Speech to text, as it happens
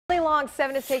Long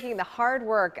 7 is taking the hard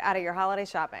work out of your holiday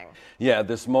shopping. Yeah,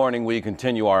 this morning we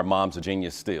continue our Mom's a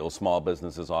Genius Steal. Small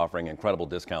businesses offering incredible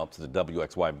discounts to the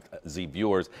WXYZ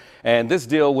viewers. And this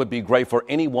deal would be great for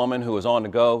any woman who is on the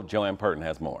go. Joanne Purton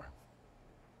has more.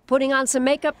 Putting on some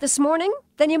makeup this morning?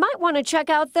 Then you might want to check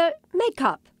out the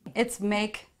makeup. It's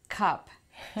make cup.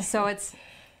 So it's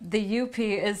the UP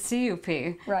is CUP.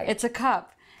 Right. It's a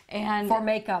cup. And for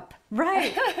makeup.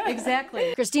 Right,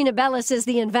 exactly. Christina Bellis is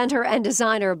the inventor and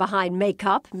designer behind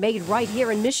Makeup, made right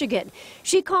here in Michigan.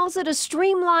 She calls it a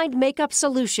streamlined makeup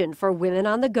solution for women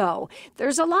on the go.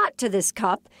 There's a lot to this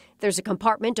cup. There's a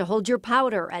compartment to hold your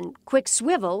powder and quick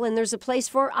swivel, and there's a place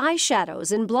for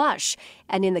eyeshadows and blush.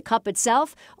 And in the cup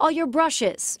itself, all your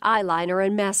brushes, eyeliner,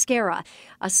 and mascara.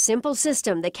 A simple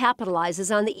system that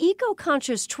capitalizes on the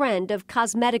eco-conscious trend of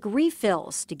cosmetic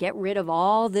refills to get rid of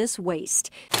all this waste.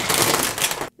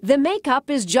 The makeup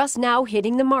is just now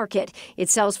hitting the market.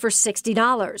 It sells for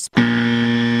 $60.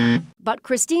 But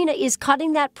Christina is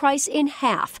cutting that price in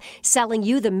half, selling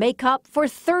you the makeup for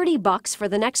 $30 for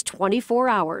the next 24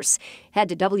 hours. Head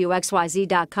to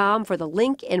WXYZ.com for the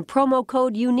link and promo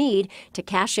code you need to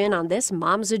cash in on this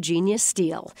Mom's a Genius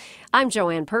steal. I'm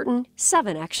Joanne Purton,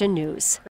 7 Action News.